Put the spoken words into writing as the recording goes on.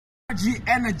Energy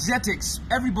energetics.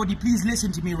 Everybody, please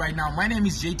listen to me right now. My name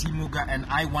is jayty muga and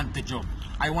I want the job.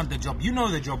 I want the job. You know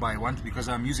the job I want because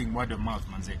I'm using word of mouth,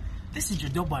 man. Say, this is the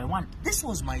job I want. This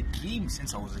was my dream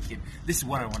since I was a kid. This is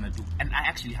what I want to do. And I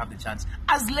actually have the chance.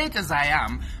 As late as I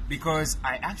am, because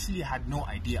I actually had no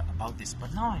idea about this.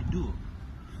 But now I do.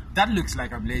 That looks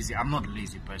like I'm lazy. I'm not a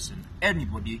lazy person.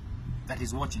 Anybody that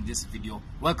is watching this video,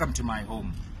 welcome to my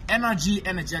home. Energy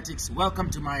energetics, welcome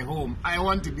to my home. I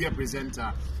want to be a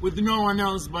presenter with no one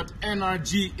else but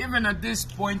energy. Even at this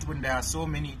point when there are so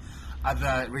many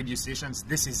other radio stations,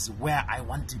 this is where I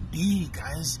want to be,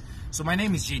 guys. So my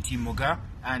name is jayty muga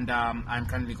and I'm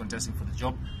currently contesting for the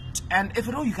job. And if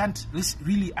at all you can't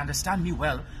really understand me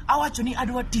well, I watch any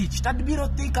adwa teach.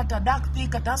 Tadbiro thikata dark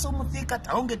thikata somo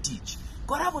thikata onge teach.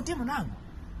 Koravo timu nangu.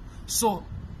 So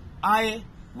I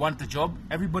want the job.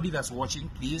 Everybody that's watching,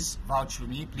 please vouch for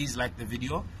me. Please like the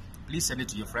video. Please send it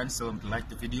to your friends, tell them to like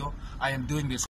the video. I am doing this